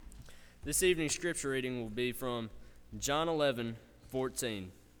This evening's scripture reading will be from John 11:14.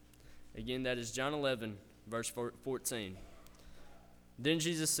 Again, that is John 11, verse 14. Then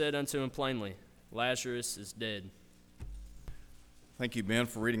Jesus said unto him plainly, Lazarus is dead. Thank you, Ben,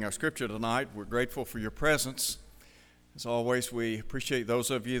 for reading our scripture tonight. We're grateful for your presence. As always, we appreciate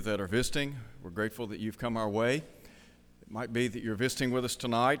those of you that are visiting. We're grateful that you've come our way. It might be that you're visiting with us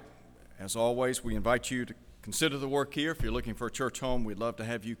tonight. As always, we invite you to consider the work here. If you're looking for a church home, we'd love to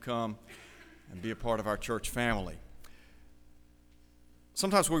have you come and be a part of our church family.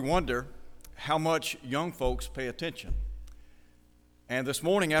 Sometimes we wonder how much young folks pay attention. And this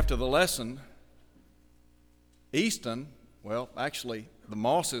morning after the lesson, Easton, the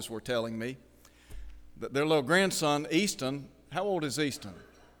Mosses were telling me that their little grandson, Easton, how old is Easton?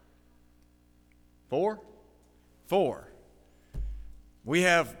 4? We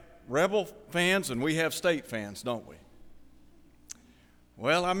have Rebel fans and we have State fans, don't we?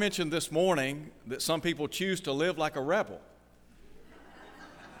 Well, I mentioned this morning that some people choose to live like a rebel.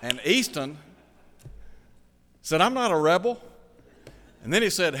 And Easton said, I'm not a rebel. And then he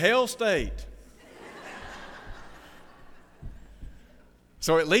said, Hail State.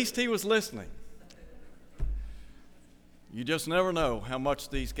 So at least he was listening. You just never know how much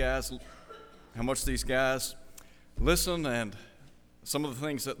these guys listen, and some of the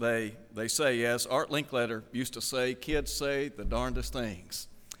things that they say. As Art Linkletter used to say, kids say the darndest things.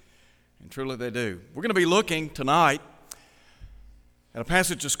 And truly they do. We're going to be looking tonight at a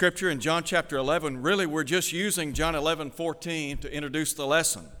passage of Scripture in John chapter 11. Really, we're just using John 11:14 to introduce the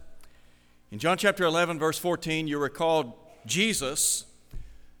lesson. In John chapter 11, verse 14, you recall Jesus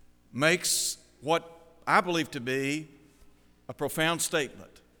makes what I believe to be a profound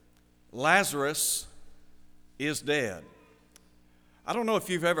statement. Lazarus is dead. I don't know if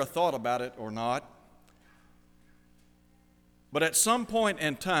you've ever thought about it or not, but at some point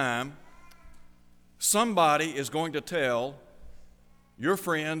in time, somebody is going to tell your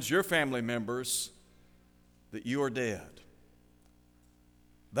friends, your family members, that you are dead.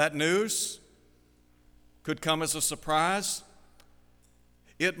 That news could come as a surprise.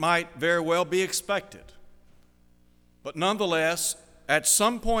 It might very well be expected. But nonetheless, at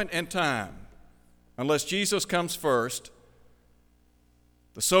some point in time, unless Jesus comes first,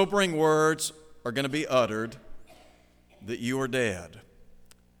 the sobering words are going to be uttered that you are dead.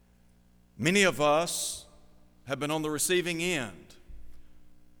 Many of us have been on the receiving end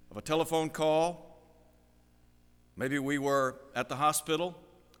of a telephone call. Maybe we were at the hospital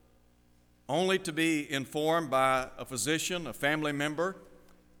only to be informed by a physician, a family member,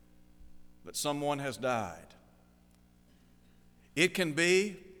 that someone has died. It can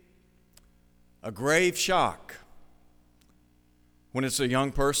be a grave shock when it's a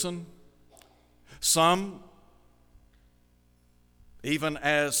young person. Some, even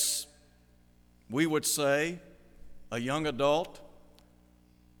as we would say, a young adult,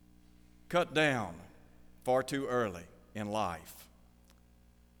 cut down far too early in life.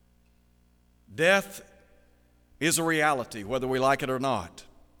 Death is a reality, whether we like it or not.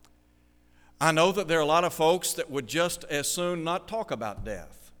 I know that there are a lot of folks that would just as soon not talk about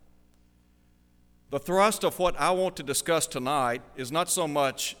death. The thrust of what I want to discuss tonight is not so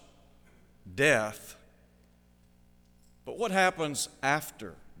much death, but what happens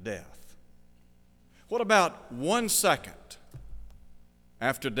after death. What about 1 second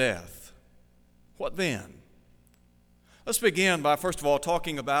after death? What then? Let's begin by, first of all,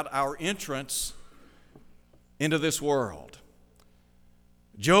 talking about our entrance into this world.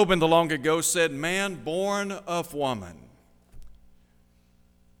 Job in the long ago said, man born of woman.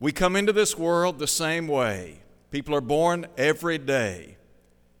 We come into this world the same way. People are born every day.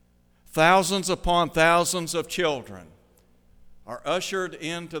 Thousands upon thousands of children are ushered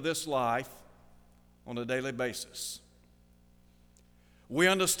into this life on a daily basis. We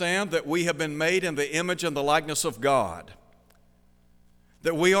understand that we have been made in the image and the likeness of God,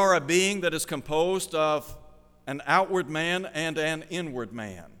 that we are a being that is composed of an outward man and an inward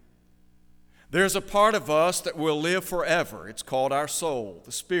man. There's a part of us that will live forever. It's called our soul,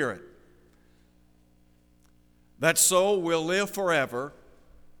 the spirit. That soul will live forever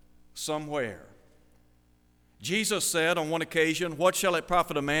somewhere. Jesus said on one occasion, what shall it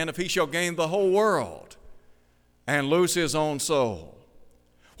profit a man if he shall gain the whole world and lose his own soul?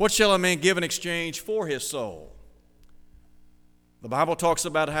 What shall a man give in exchange for his soul? The Bible talks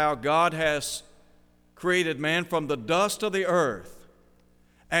about how God has created man from the dust of the earth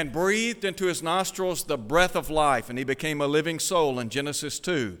and breathed into his nostrils the breath of life, and he became a living soul in Genesis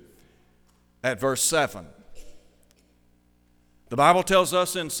 2 at verse 7. The Bible tells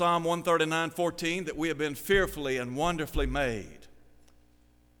us in Psalm 139:14 that we have been fearfully and wonderfully made.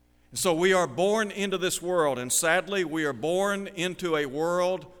 So we are born into this world, and sadly, we are born into a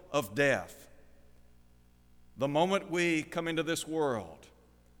world of death. The moment we come into this world,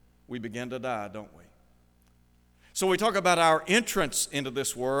 we begin to die, don't we? So we talk about our entrance into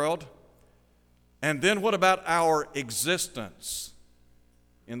this world, and then what about our existence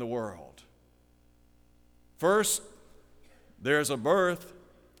in the world? First, there's a birth,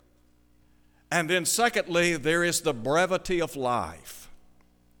 and then secondly, there is the brevity of life.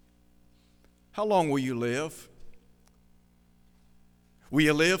 How long will you live? Will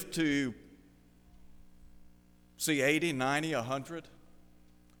you live to see 80, 90, 100?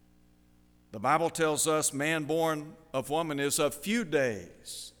 The Bible tells us man born of woman is of few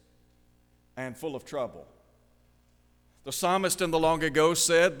days and full of trouble. The psalmist in the long ago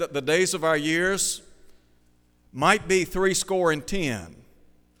said that the days of our years might be 70.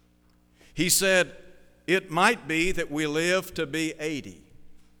 He said it might be that we live to be 80.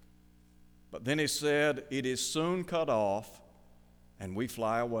 But then he said, it is soon cut off and we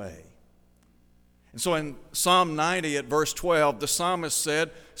fly away. And so in Psalm 90 at verse 12, the psalmist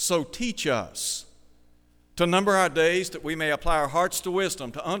said, so teach us to number our days that we may apply our hearts to wisdom,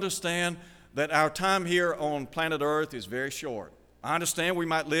 to understand that our time here on planet Earth is very short. I understand we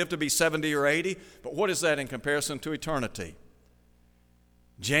might live to be 70 or 80, but what is that in comparison to eternity?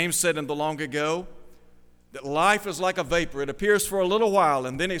 James said in the long ago, that life is like a vapor. It appears for a little while,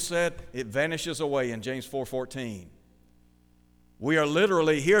 and then he said it vanishes away in James 4:14. We are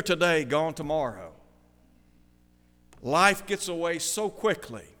literally here today, gone tomorrow. Life gets away so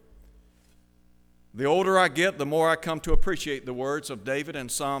quickly. The older I get, the more I come to appreciate the words of David in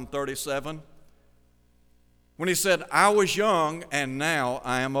Psalm 37, when he said, I was young and now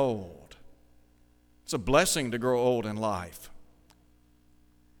I am old. It's a blessing to grow old in life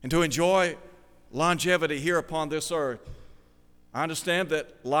and to enjoy longevity here upon this earth. I understand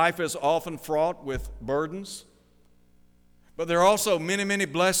that life is often fraught with burdens, but there are also many, many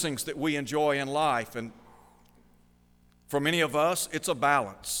blessings that we enjoy in life. And for many of us, it's a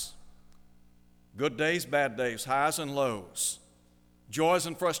balance. Good days, bad days, highs and lows, joys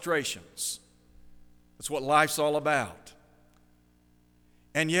and frustrations. That's what life's all about.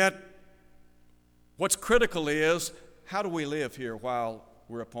 And yet, what's critical is, how do we live here while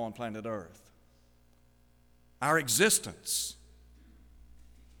we're upon planet Earth? Our existence.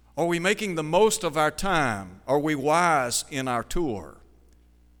 Are we making the most of our time? Are we wise in our tour?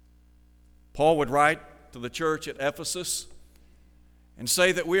 Paul would write to the church at Ephesus and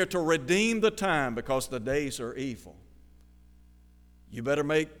say that we are to redeem the time because the days are evil. You better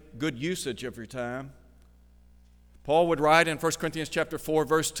make good usage of your time. Paul would write in 1 Corinthians chapter 4,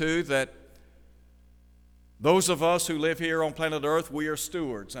 verse 2, that those of us who live here on planet Earth, we are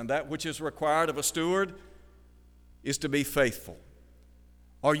stewards, and that which is required of a steward is to be faithful.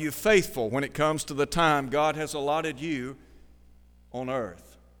 Are you faithful when it comes to the time God has allotted you on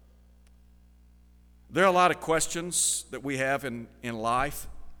earth? There are a lot of questions that we have in life.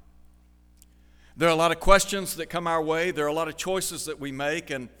 There are a lot of questions that come our way. There are a lot of choices that we make,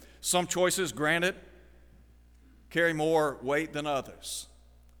 and some choices, granted, carry more weight than others.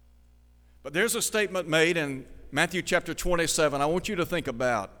 But there's a statement made in Matthew chapter 27 I want you to think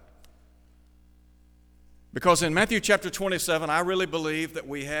about. Because in Matthew chapter 27, I really believe that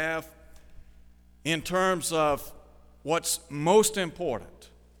we have, in terms of what's most important,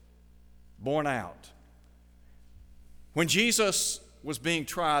 borne out. When Jesus was being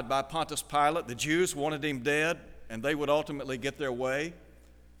tried by Pontius Pilate, the Jews wanted him dead, and they would ultimately get their way.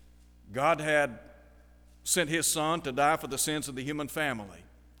 God had sent his Son to die for the sins of the human family.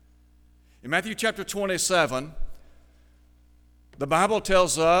 In Matthew chapter 27, the Bible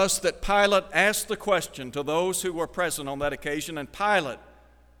tells us that Pilate asked the question to those who were present on that occasion, and Pilate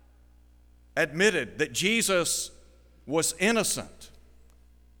admitted that Jesus was innocent,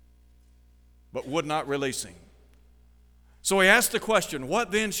 but would not release him. So he asked the question,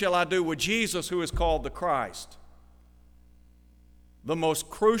 what then shall I do with Jesus who is called the Christ? The most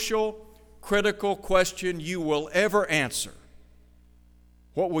crucial, critical question you will ever answer.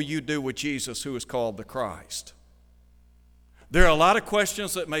 What will you do with Jesus who is called the Christ? There are a lot of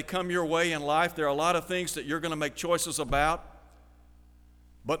questions that may come your way in life. There are a lot of things that you're going to make choices about,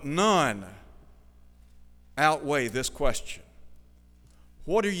 but none outweigh this question.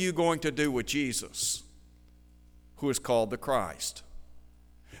 What are you going to do with Jesus who is called the Christ?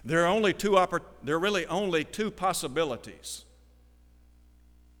 There are really only two possibilities.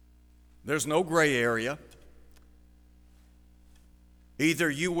 There's no gray area. Either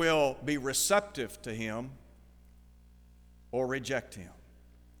you will be receptive to him or reject him.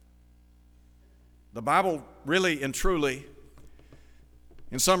 The Bible really and truly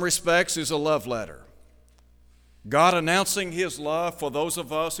in some respects, is a love letter. God announcing His love for those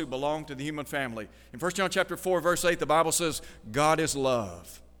of us who belong to the human family. In 1 John chapter 4, verse 8, the Bible says, God is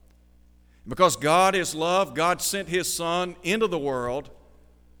love. Because God is love, God sent His Son into the world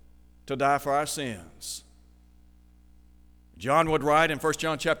to die for our sins. John would write in 1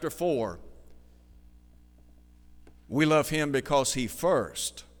 John chapter 4, we love Him because He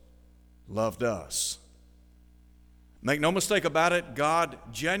first loved us. Make no mistake about it, God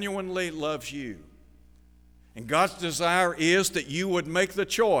genuinely loves you. And God's desire is that you would make the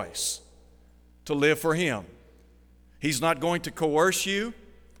choice to live for Him. He's not going to coerce you,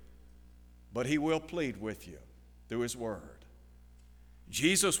 but He will plead with you through His Word.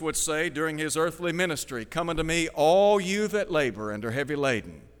 Jesus would say during His earthly ministry, "Come unto me, all you that labor and are heavy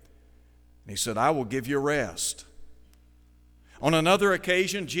laden." And He said, "I will give you rest." On another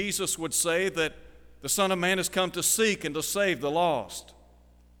occasion, Jesus would say that the Son of Man has come to seek and to save the lost.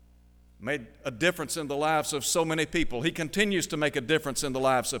 Made a difference in the lives of so many people. He continues to make a difference in the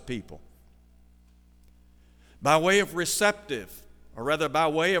lives of people. By way of receptive, or rather by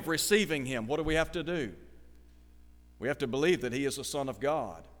way of receiving Him, what do we have to do? We have to believe that He is the Son of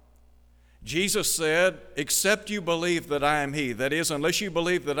God. Jesus said, "Except you believe that I am He," that is, unless you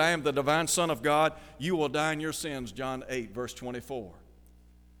believe that I am the divine Son of God, you will die in your sins, John 8, verse 24.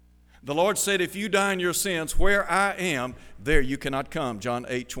 The Lord said, if you die in your sins, where I am, there you cannot come, John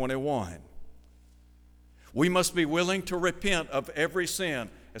 8, 21. We must be willing to repent of every sin,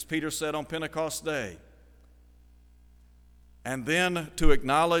 as Peter said on Pentecost Day, and then to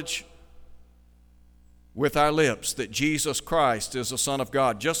acknowledge with our lips that Jesus Christ is the Son of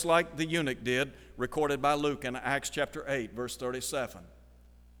God, just like the eunuch did, recorded by Luke in Acts chapter 8, verse 37.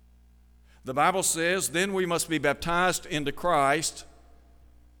 The Bible says, then we must be baptized into Christ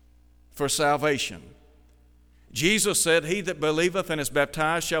for salvation. Jesus said, he that believeth and is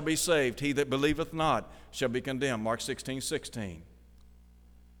baptized shall be saved. He that believeth not shall be condemned. Mark 16:16.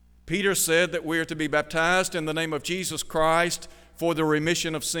 Peter said that we are to be baptized in the name of Jesus Christ for the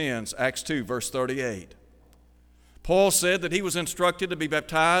remission of sins. Acts 2, verse 38. Paul said that he was instructed to be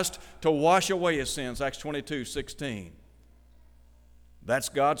baptized to wash away his sins. Acts 22:16. That's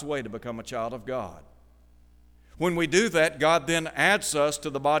God's way to become a child of God. When we do that, God then adds us to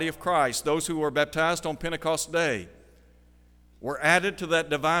the body of Christ. Those who were baptized on Pentecost Day were added to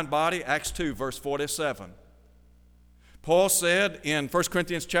that divine body, Acts 2, verse 47. Paul said in 1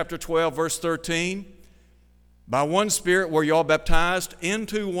 Corinthians chapter 12, verse 13, by one Spirit were you all baptized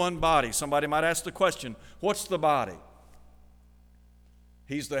into one body. Somebody might ask the question, what's the body?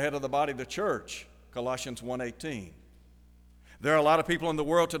 He's the head of the body, the church, Colossians 1:18. There are a lot of people in the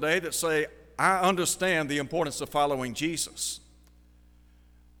world today that say, I understand the importance of following Jesus,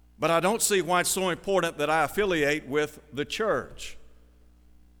 but I don't see why it's so important that I affiliate with the church.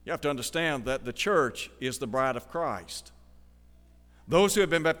 You have to understand that the church is the bride of Christ. Those who have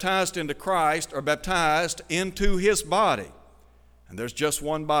been baptized into Christ are baptized into His body. And there's just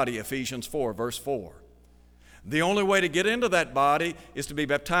one body, Ephesians 4, verse 4. The only way to get into that body is to be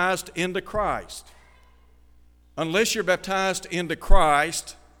baptized into Christ. Unless you're baptized into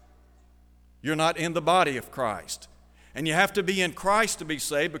Christ, you're not in the body of Christ. And you have to be in Christ to be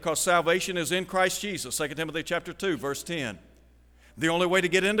saved, because salvation is in Christ Jesus. 2 Timothy chapter 2, verse 10. The only way to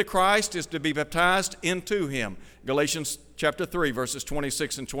get into Christ is to be baptized into Him. Galatians chapter 3, verses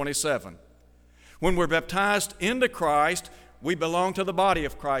 26 and 27. When we're baptized into Christ, we belong to the body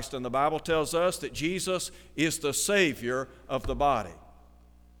of Christ, and the Bible tells us that Jesus is the Savior of the body.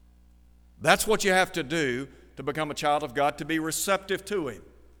 That's what you have to do to become a child of God, to be receptive to Him.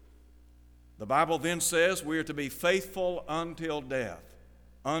 The Bible then says we are to be faithful until death,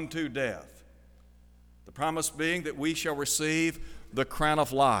 unto death. The promise being that we shall receive the crown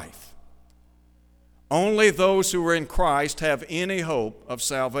of life. Only those who are in Christ have any hope of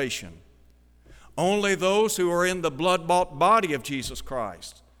salvation. Only those who are in the blood-bought body of Jesus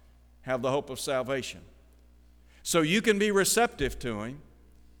Christ have the hope of salvation. So you can be receptive to Him,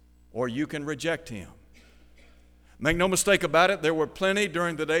 or you can reject Him. Make no mistake about it, there were plenty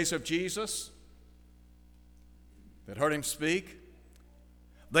during the days of Jesus that heard Him speak.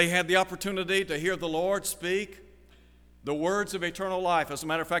 They had the opportunity to hear the Lord speak the words of eternal life. As a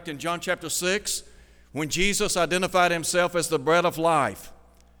matter of fact, in John chapter 6, when Jesus identified Himself as the bread of life,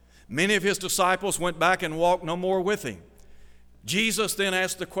 many of His disciples went back and walked no more with Him. Jesus then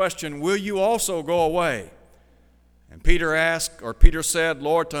asked the question, will you also go away? And Peter said,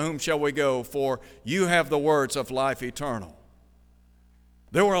 Lord, to whom shall we go? For you have the words of life eternal.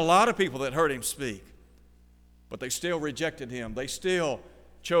 There were a lot of people that heard Him speak, but they still rejected Him. They still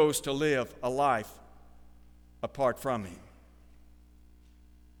chose to live a life apart from Him.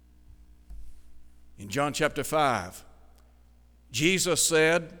 John chapter 5, Jesus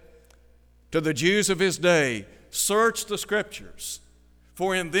said to the Jews of his day, "Search the Scriptures,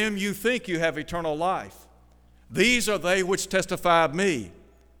 for in them you think you have eternal life. These are they which testify of me.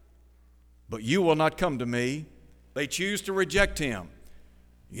 But you will not come to me." They choose to reject him.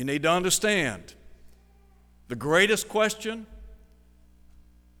 You need to understand, the greatest question,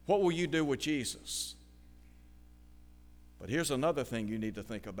 what will you do with Jesus? But here's another thing you need to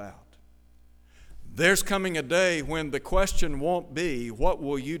think about. There's coming a day when the question won't be, what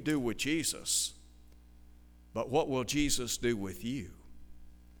will you do with Jesus? But what will Jesus do with you?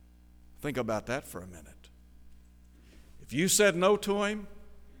 Think about that for a minute. If you said no to him,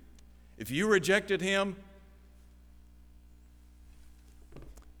 if you rejected him,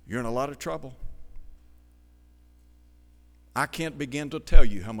 you're in a lot of trouble. I can't begin to tell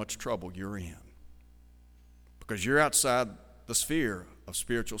you how much trouble you're in, because you're outside the sphere of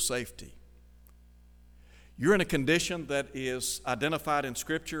spiritual safety. You're in a condition that is identified in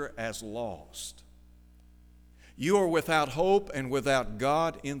Scripture as lost. You are without hope and without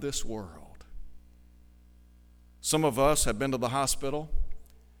God in this world. Some of us have been to the hospital,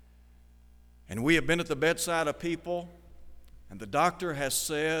 and we have been at the bedside of people, and the doctor has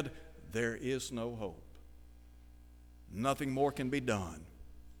said, there is no hope. Nothing more can be done.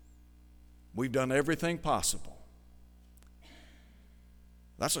 We've done everything possible.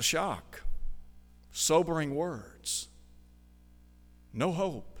 That's a shock. Sobering words. No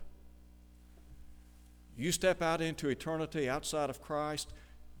hope. You step out into eternity outside of Christ,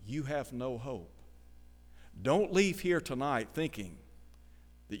 you have no hope. Don't leave here tonight thinking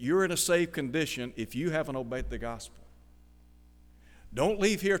that you're in a safe condition if you haven't obeyed the gospel. Don't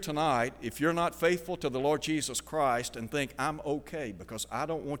leave here tonight if you're not faithful to the Lord Jesus Christ and think, I'm okay, because I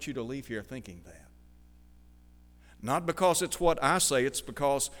don't want you to leave here thinking that. Not because it's what I say, it's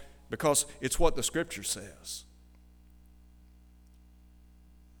because it's what the Scripture says.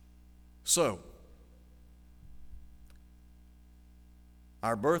 So,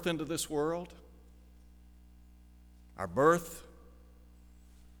 our birth into this world, our birth,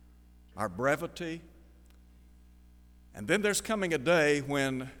 our brevity, and then there's coming a day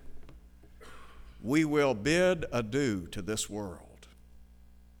when we will bid adieu to this world.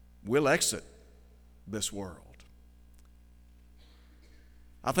 We'll exit this world.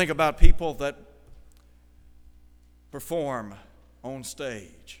 I think about people that perform on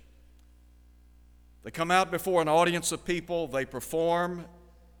stage. They come out before an audience of people, they perform,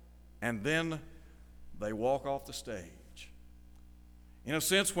 and then they walk off the stage. In a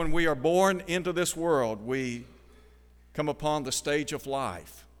sense, when we are born into this world, we come upon the stage of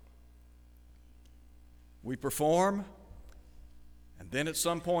life. We perform, and then at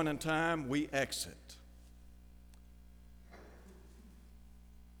some point in time, we exit.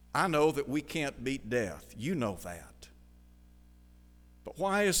 I know that we can't beat death. You know that. But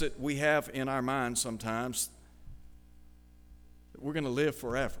why is it we have in our minds sometimes that we're going to live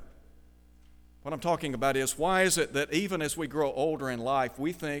forever? What I'm talking about is, why is it that even as we grow older in life,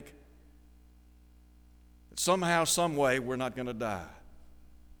 we think that somehow, some way, we're not going to die?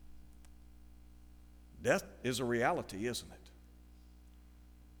 Death is a reality, isn't it?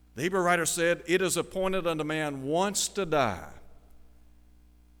 The Hebrew writer said, "It is appointed unto man once to die.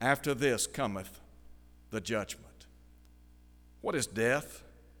 After this cometh the judgment." What is death?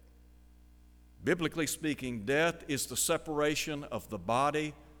 Biblically speaking, death is the separation of the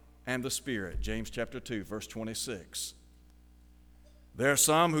body and the spirit. James chapter 2, verse 26. There are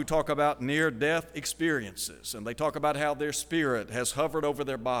some who talk about near-death experiences, and they talk about how their spirit has hovered over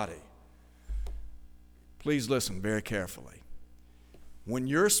their body. Please listen very carefully. When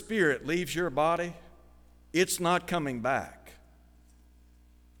your spirit leaves your body, it's not coming back.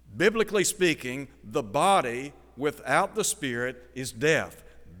 Biblically speaking, the body without the spirit is death.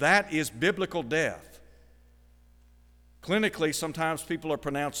 That is biblical death. Clinically, sometimes people are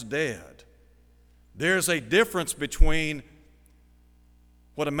pronounced dead. There's a difference between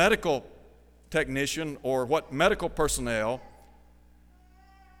what a medical technician or what medical personnel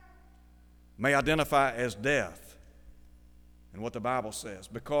may identify as death and what the Bible says.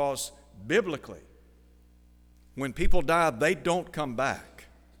 Because biblically, when people die, they don't come back.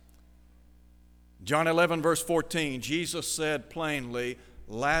 John 11, verse 14, Jesus said plainly,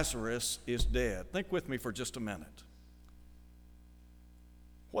 Lazarus is dead. Think with me for just a minute.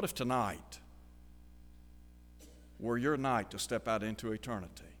 What if tonight were your night to step out into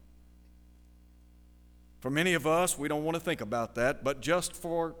eternity? For many of us, we don't want to think about that, but just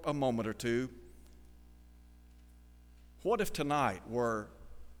for a moment or two, what if tonight were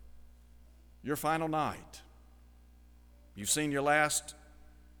your final night? You've seen your last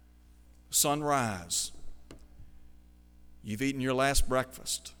sunrise. You've eaten your last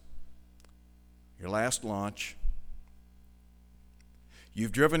breakfast, your last lunch.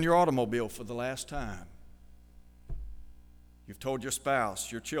 You've driven your automobile for the last time. You've told your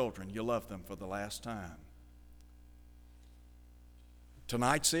spouse, your children, you love them for the last time.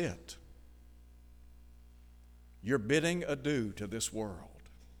 Tonight's it. You're bidding adieu to this world.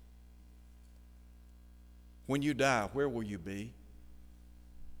 When you die, where will you be?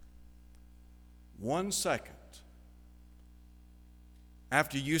 1 second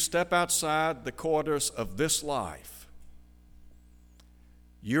after you step outside the quarters of this life,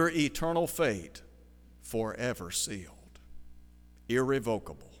 your eternal fate forever sealed,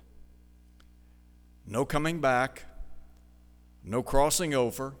 irrevocable. No coming back, no crossing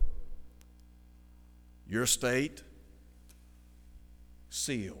over. Your state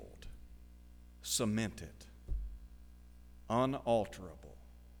sealed, cemented, unalterable.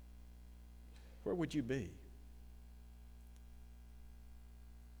 Where would you be?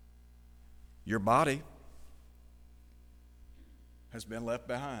 Your body has been left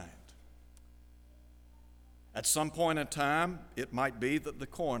behind. At some point in time, it might be that the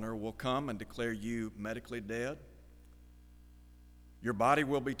coroner will come and declare you medically dead. Your body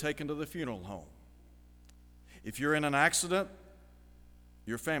will be taken to the funeral home. If you're in an accident,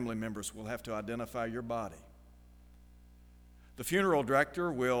 your family members will have to identify your body. The funeral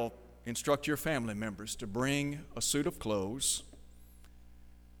director will instruct your family members to bring a suit of clothes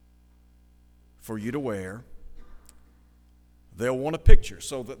for you to wear. They'll want a picture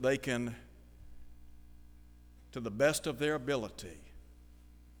so that they can, to the best of their ability,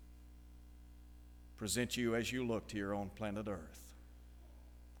 present you as you looked here on planet Earth.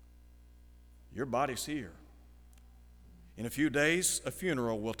 Your body's here. In a few days, a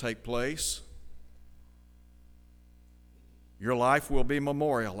funeral will take place. Your life will be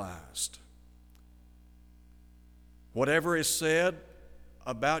memorialized. Whatever is said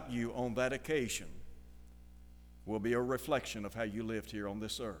about you on that occasion will be a reflection of how you lived here on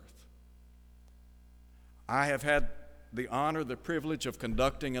this earth. I have had the honor, the privilege of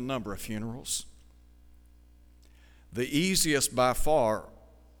conducting a number of funerals. The easiest by far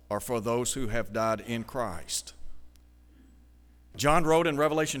are for those who have died in Christ. John wrote in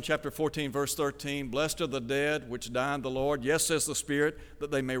Revelation chapter 14, verse 13, "Blessed are the dead which die in the Lord. Yes, says the Spirit,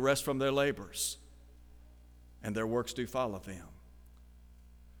 that they may rest from their labors, and their works do follow them."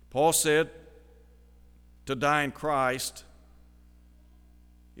 Paul said, to die in Christ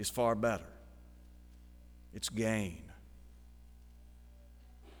is far better. It's gain.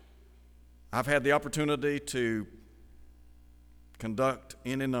 I've had the opportunity to conduct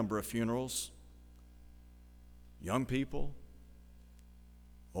any number of funerals. Young people,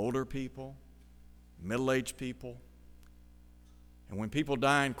 older people, middle-aged people. And when people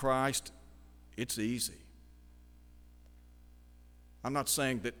die in Christ, it's easy. I'm not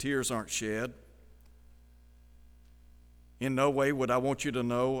saying that tears aren't shed. In no way would I want you to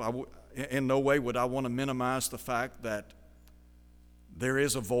know, in no way would I want to minimize the fact that there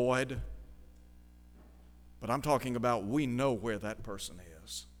is a void. But I'm talking about we know where that person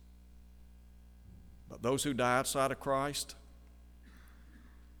is. But those who die outside of Christ,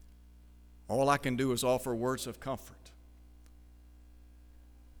 all I can do is offer words of comfort.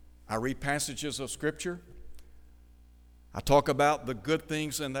 I read passages of Scripture. I talk about the good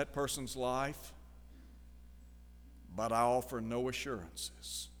things in that person's life, but I offer no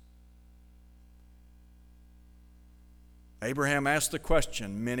assurances. Abraham asked the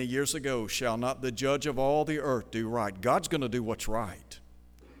question many years ago, "Shall not the judge of all the earth do right?" God's going to do what's right.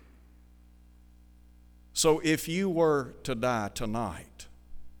 So if you were to die tonight,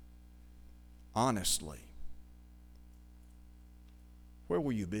 honestly, where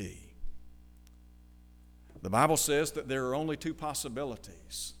will you be? The Bible says that there are only two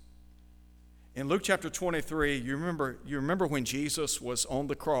possibilities. In Luke chapter 23, you remember when Jesus was on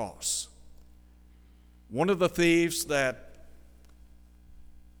the cross. One of the thieves that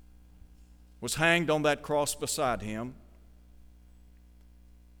was hanged on that cross beside him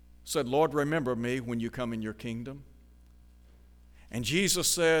said, "Lord, remember me when you come in your kingdom." And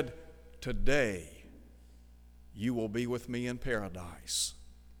Jesus said, "Today you will be with me in paradise."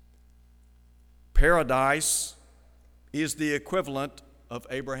 Paradise is the equivalent of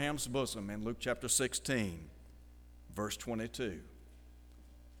Abraham's bosom in Luke chapter 16, verse 22.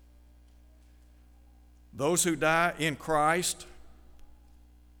 Those who die in Christ,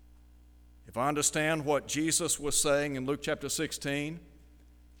 if I understand what Jesus was saying in Luke chapter 16,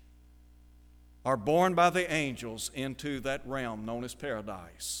 are born by the angels into that realm known as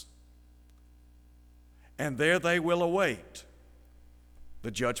paradise. And there they will await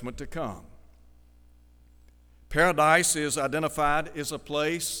the judgment to come. Paradise is identified as a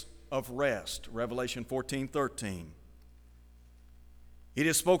place of rest, Revelation 14:13. It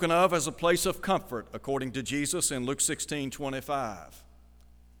is spoken of as a place of comfort, according to Jesus in Luke 16:25.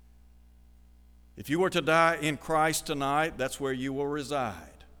 If you were to die in Christ tonight, that's where you will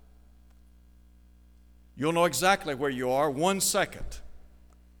reside. You'll know exactly where you are 1 second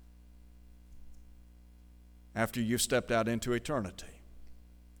after you've stepped out into eternity.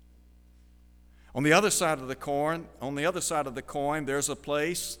 On the other side of the coin, there's a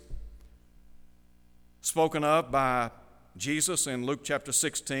place spoken of by Jesus in Luke chapter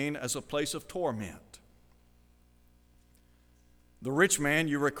 16 as a place of torment. The rich man,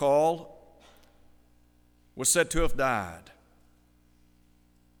 you recall, was said to have died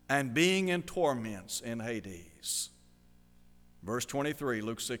and being in torments in Hades. Verse 23,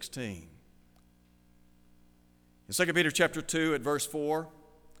 Luke 16. In 2 Peter chapter 2 at verse 4,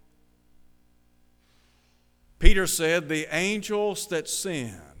 Peter said, the angels that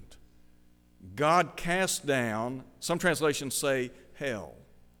sinned, God cast down, some translations say hell.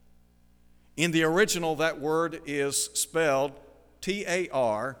 In the original, that word is spelled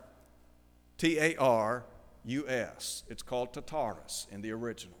Tartarus. It's called Tartarus in the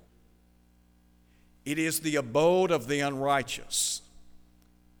original. It is the abode of the unrighteous.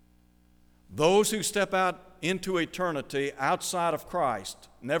 Those who step out into eternity outside of Christ,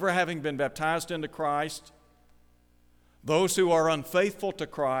 never having been baptized into Christ, those who are unfaithful to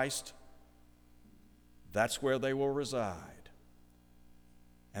Christ, that's where they will reside.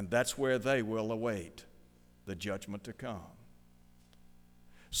 And that's where they will await the judgment to come.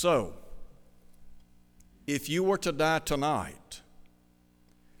 So, if you were to die tonight,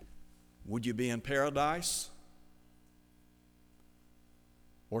 would you be in paradise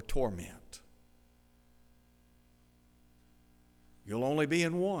or torment? You'll only be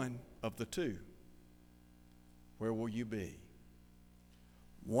in one of the two. Where will you be?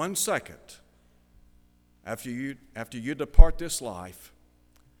 1 second after you depart this life,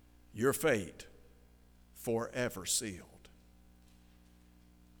 your fate forever sealed.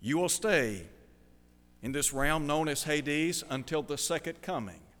 You will stay in this realm known as Hades until the second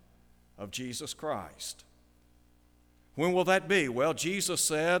coming of Jesus Christ. When will that be? Well, Jesus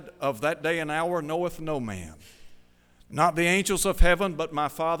said, of that day and hour knoweth no man, not the angels of heaven, but my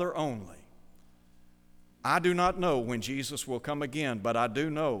Father only. I do not know when Jesus will come again, but I do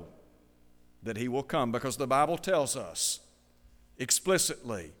know that he will come, because the Bible tells us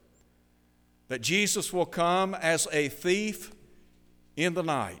explicitly that Jesus will come as a thief in the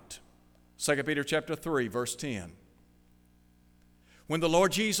night. 2 Peter chapter 3, verse 10. When the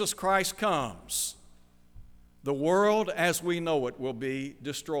Lord Jesus Christ comes, the world as we know it will be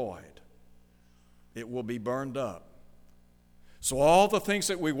destroyed. It will be burned up. So all the things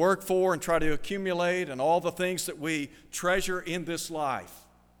that we work for and try to accumulate and all the things that we treasure in this life,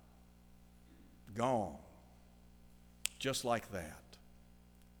 gone. Just like that.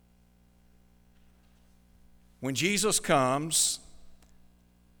 When Jesus comes,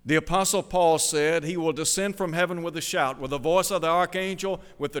 the Apostle Paul said he will descend from heaven with a shout, with the voice of the archangel,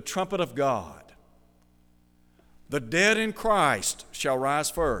 with the trumpet of God. The dead in Christ shall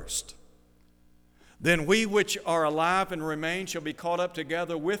rise first. Then we which are alive and remain shall be caught up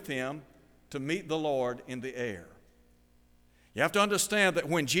together with him to meet the Lord in the air. You have to understand that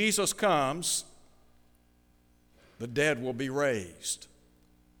when Jesus comes, the dead will be raised.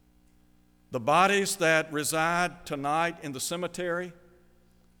 The bodies that reside tonight in the cemetery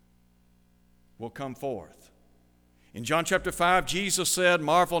will come forth. In John chapter 5, Jesus said,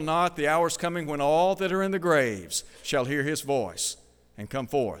 marvel not, the hour is coming when all that are in the graves shall hear his voice and come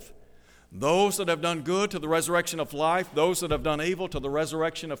forth. Those that have done good to the resurrection of life, those that have done evil to the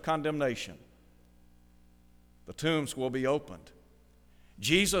resurrection of condemnation. The tombs will be opened.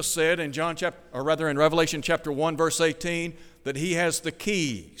 Jesus said in Revelation chapter 1, verse 18, that he has the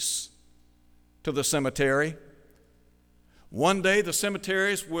keys to the cemetery. One day the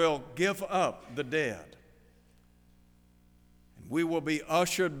cemeteries will give up the dead. And we will be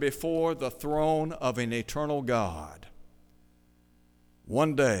ushered before the throne of an eternal God.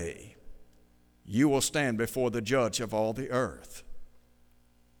 One day you will stand before the judge of all the earth.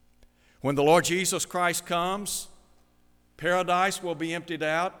 When the Lord Jesus Christ comes, paradise will be emptied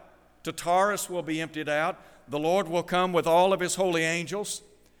out. Tartarus will be emptied out. The Lord will come with all of his holy angels.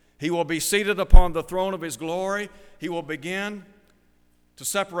 He will be seated upon the throne of his glory. He will begin to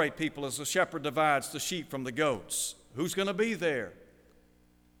separate people as the shepherd divides the sheep from the goats. Who's going to be there?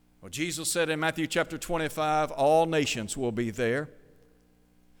 Well, Jesus said in Matthew chapter 25, all nations will be there.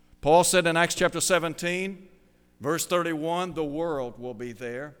 Paul said in Acts chapter 17 Verse 31, the world will be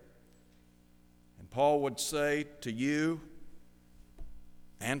there. And Paul would say to you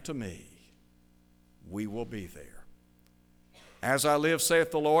and to me, we will be there. As I live, saith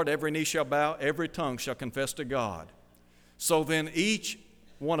the Lord, every knee shall bow, every tongue shall confess to God. So then each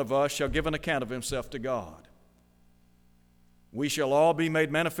one of us shall give an account of himself to God. We shall all be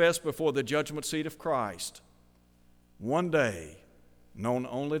made manifest before the judgment seat of Christ. One day, known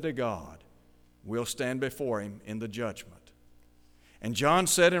only to God, we'll stand before him in the judgment. And John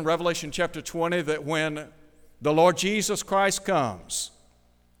said in Revelation chapter 20 that when the Lord Jesus Christ comes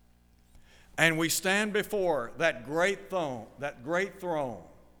and we stand before that great throne,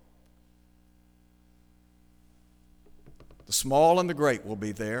 the small and the great will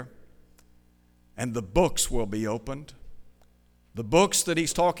be there, and the books will be opened. The books that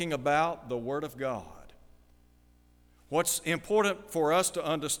he's talking about, the Word of God. What's important for us to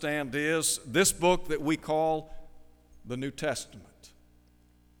understand is this book that we call the New Testament.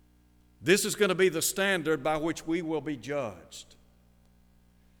 This is going to be the standard by which we will be judged.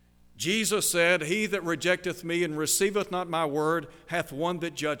 Jesus said, he that rejecteth me and receiveth not my word hath one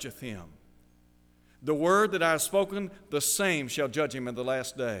that judgeth him. The word that I have spoken, the same shall judge him in the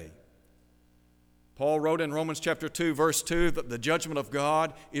last day. Paul wrote in Romans chapter 2, verse 2, that the judgment of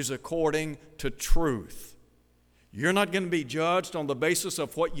God is according to truth. You're not going to be judged on the basis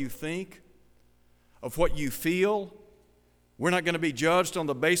of what you think, of what you feel. We're not going to be judged on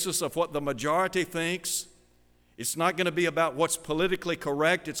the basis of what the majority thinks. It's not going to be about what's politically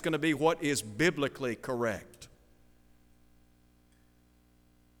correct. It's going to be what is biblically correct.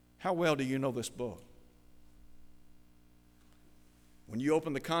 How well do you know this book? When you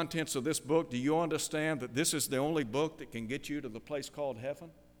open the contents of this book, do you understand that this is the only book that can get you to the place called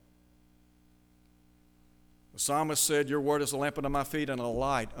heaven? The psalmist said, your word is a lamp unto my feet and a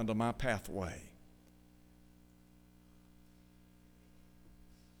light unto my pathway.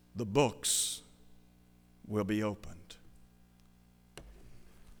 The books will be opened.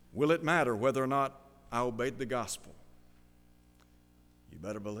 Will it matter whether or not I obeyed the gospel? You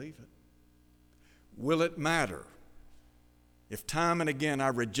better believe it. Will it matter if time and again I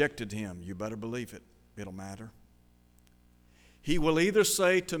rejected him? You better believe it. It'll matter. He will either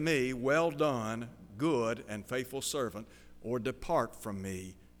say to me, well done, good and faithful servant, or depart from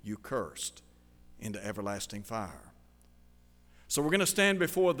me, you cursed, into everlasting fire. So we're going to stand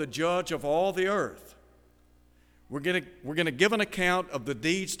before the judge of all the earth. We're going to give an account of the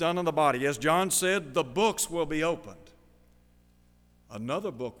deeds done in the body. As John said, the books will be opened.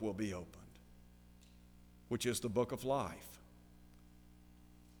 Another book will be opened, which is the book of life.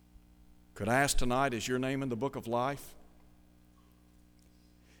 Could I ask tonight, is your name in the book of life?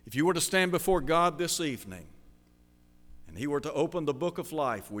 If you were to stand before God this evening and he were to open the book of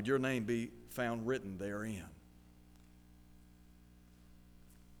life, would your name be found written therein?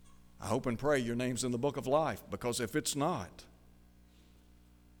 I hope and pray your name's in the book of life, because if it's not,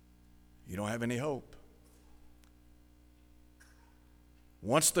 you don't have any hope.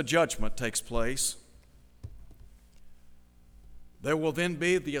 Once the judgment takes place, there will then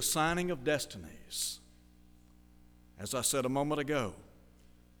be the assigning of destinies. As I said a moment ago,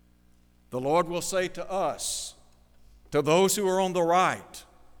 the Lord will say to us, to those who are on the right,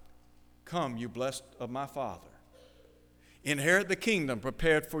 come, you blessed of my Father. Inherit the kingdom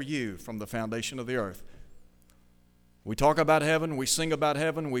prepared for you from the foundation of the earth. We talk about heaven, we sing about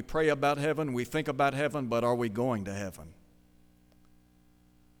heaven, we pray about heaven, we think about heaven, but are we going to heaven?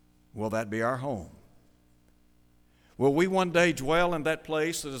 Will that be our home? Will we one day dwell in that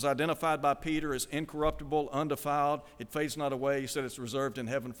place that is identified by Peter as incorruptible, undefiled, it fades not away? He said it's reserved in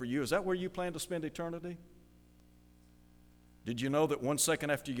heaven for you. Is that where you plan to spend eternity? Did you know that 1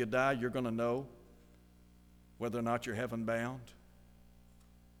 second after you die, you're going to know whether or not you're heaven bound?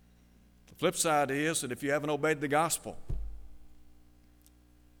 The flip side is that if you haven't obeyed the gospel,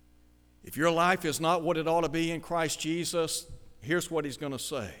 if your life is not what it ought to be in Christ Jesus, here's what he's going to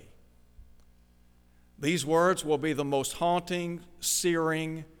say. These words will be the most haunting,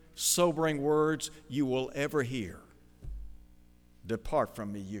 searing, sobering words you will ever hear. Depart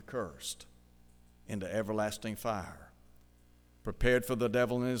from me, you cursed, into everlasting fire, prepared for the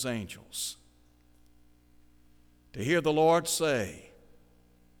devil and his angels. To hear the Lord say,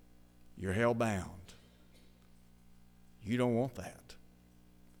 you're hell bound. You don't want that,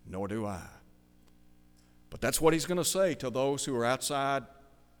 nor do I. But that's what he's going to say to those who are outside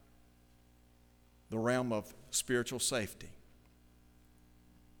the realm of spiritual safety.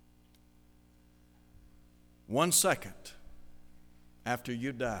 1 second after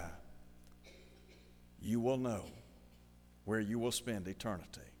you die, you will know where you will spend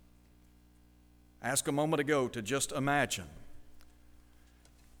eternity. asked a moment ago to just imagine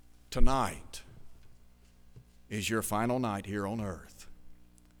tonight is your final night here on earth.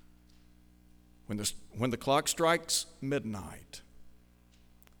 When the clock strikes midnight,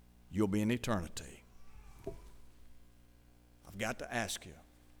 you'll be in eternity. I've got to ask you,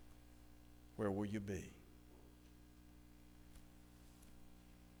 where will you be?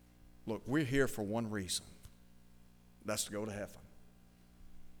 Look, we're here for one reason. That's to go to heaven.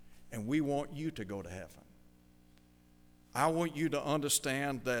 And we want you to go to heaven. I want you to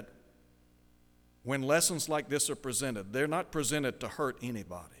understand that when lessons like this are presented, they're not presented to hurt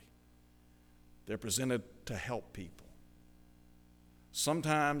anybody. They're presented to help people.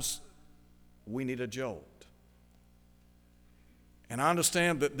 Sometimes we need a jolt. And I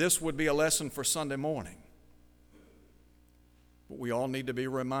understand that this would be a lesson for Sunday morning. But we all need to be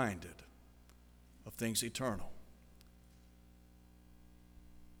reminded of things eternal.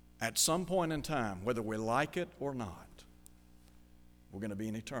 At some point in time, whether we like it or not, we're going to be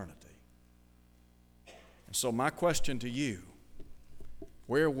in eternity. And so my question to you,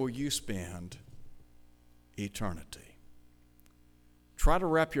 where will you spend eternity? Try to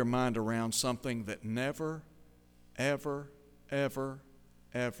wrap your mind around something that never, ever, ever,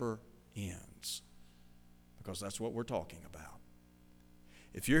 ever ends. Because that's what we're talking about.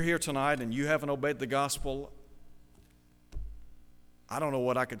 If you're here tonight and you haven't obeyed the gospel, I don't know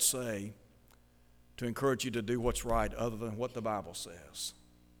what I could say to encourage you to do what's right other than what the Bible says.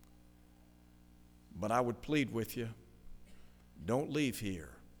 But I would plead with you, don't leave here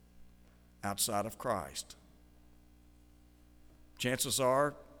outside of Christ. Chances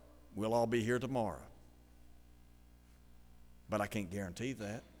are we'll all be here tomorrow. But I can't guarantee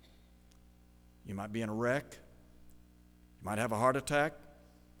that. You might be in a wreck. You might have a heart attack,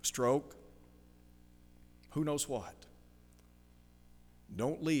 stroke, who knows what.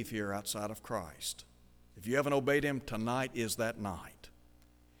 Don't leave here outside of Christ. If you haven't obeyed Him, tonight is that night.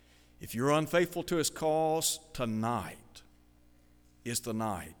 If you're unfaithful to His cause, tonight is the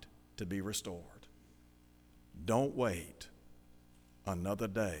night to be restored. Don't wait another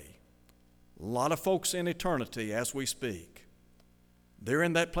day. A lot of folks in eternity as we speak, they're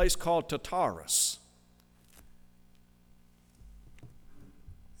in that place called Tartarus.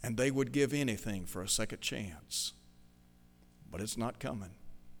 And they would give anything for a second chance. But it's not coming.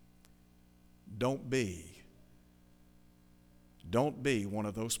 Don't be one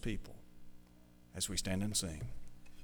of those people as we stand and sing.